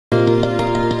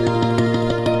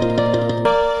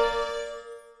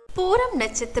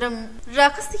நட்சத்திரம்.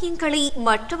 ரகசியங்களை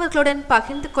மற்றவர்களுடன்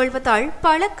பகிர்ந்து கொள்வதால்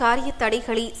பல காரிய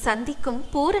தடைகளை சந்திக்கும்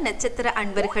பூர நட்சத்திர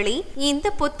அன்பர்களே, இந்த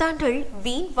புத்தாண்டில்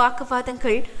வீண்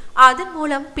வாக்குவாதங்கள், அதன்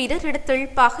மூலம் பிறரிடத்தில்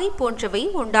பகை போன்றவை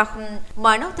உண்டாகும்.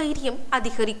 மனோதைரியம்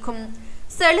அதிகரிக்கும்.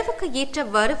 செலவுக்கு ஏற்ற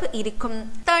வரவு இருக்கும்.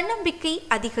 தன்னம்பிக்கை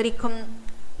அதிகரிக்கும்.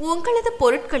 உங்களது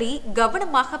பொருட்களை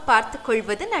கவனமாக பார்த்துக்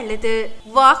கொள்வது நல்லது.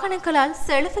 வாகனங்களால்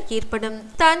செலவு ஏற்படும்.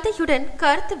 தந்தையுடன்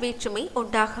கருத்து வேற்றுமை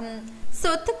உண்டாகும்.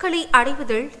 சொத்துக்களை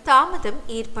அடைவதில் தாமதம்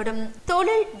ஏற்படும்.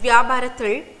 தொழில்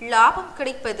வியாபாரத்தில் லாபம்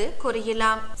கிடைப்பது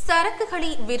குறையலாம். சரக்குகளை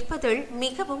விற்பதில்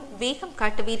மிகவும் வேகம்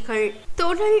காட்டுவீர்கள்.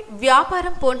 தொழில்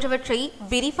வியாபாரம் போன்றவற்றை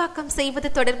விரிவாக்கம்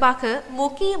செய்வது தொடர்பாக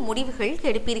முக்கிய முடிவுகள்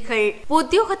எடுப்பீர்கள்.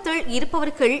 உத்தியோகத்தில்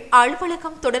இருப்பவர்கள்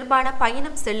அலுவலகம் தொடர்பான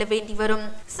பயணம் செல்ல வேண்டி வரும்.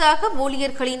 சக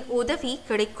ஊழியர்களின் உதவி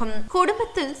கிடைக்கும்.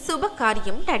 குடும்பத்தில் சுப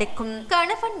காரியம் நடக்கும்.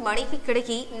 கணவன்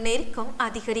மனைவிக்கிடையே நெருக்கம்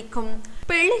அதிகரிக்கும்.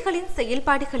 பிள்ளைகளின்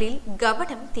செயல்பாடுகளில்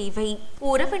கவனம் தேவை.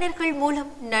 உறவினர்கள்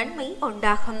மூலம் நன்மை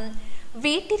உண்டாகும்.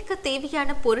 வீட்டிற்கு தேவையான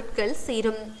பொருட்கள்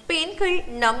சேரும். பெண்கள்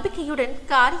நம்பிக்கையுடன்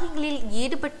காரியங்களில்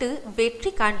ஈடுபட்டு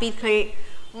வெற்றி காண்பீர்கள்.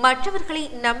 மற்றவர்களை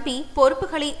நம்பி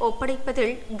பொறுப்புகளை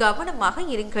ஒப்படைப்பதில் கவனமாக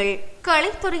இருங்கள்.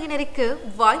 கலைத்துறையினருக்கு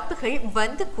வாய்ப்புகள்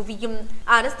வந்து குவியும்.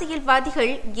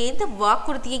 அரசியல்வாதிகள் எந்த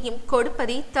வாக்குறுதியையும்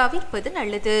கொடுப்பதை தவிர்ப்பது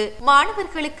நல்லது.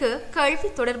 மாணவர்களுக்கு கல்வி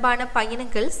தொடர்பான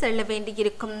பயணங்கள் செல்ல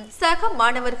வேண்டியிருக்கும். சக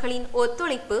மாணவர்களின்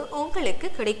ஒத்துழைப்பு உங்களுக்கு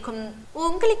கிடைக்கும்.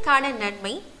 உங்களுக்கான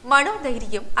நன்மை,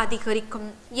 மனோதைரியம் அதிகரிக்கும்.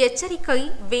 எச்சரிக்கை,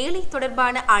 வேலை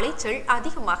தொடர்பான அலைச்சல்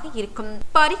அதிகமாக இருக்கும்.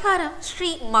 பரிகாரம்: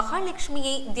 ஸ்ரீ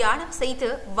மகாலட்சுமியை தியானம் செய்து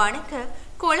வணங்க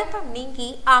குழப்பம் நீங்கி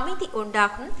அமைதி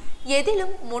உண்டாகும்.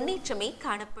 எதிலும் முன்னேற்றமே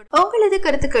காணப்படும். உங்களது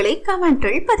கருத்துக்களை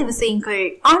கமெண்டில் பதிவு செய்யுங்கள்.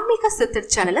 ஆன்மீக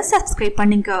சித்தர் சேனலை சப்ஸ்கிரைப்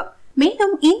பண்ணுங்க.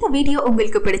 மேலும் இந்த வீடியோ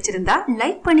உங்களுக்கு பிடிச்சிருந்தா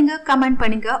லைக் பண்ணுங்க, கமெண்ட்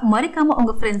பண்ணுங்க, மறக்காம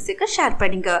உங்க ஃப்ரெண்ட்ஸுக்கு ஷேர்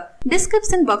பண்ணுங்க.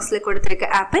 டிஸ்கிரிப்ஷன் பாக்ஸ்ல கொடுத்திருக்க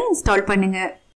ஆப்பை இன்ஸ்டால் பண்ணுங்க.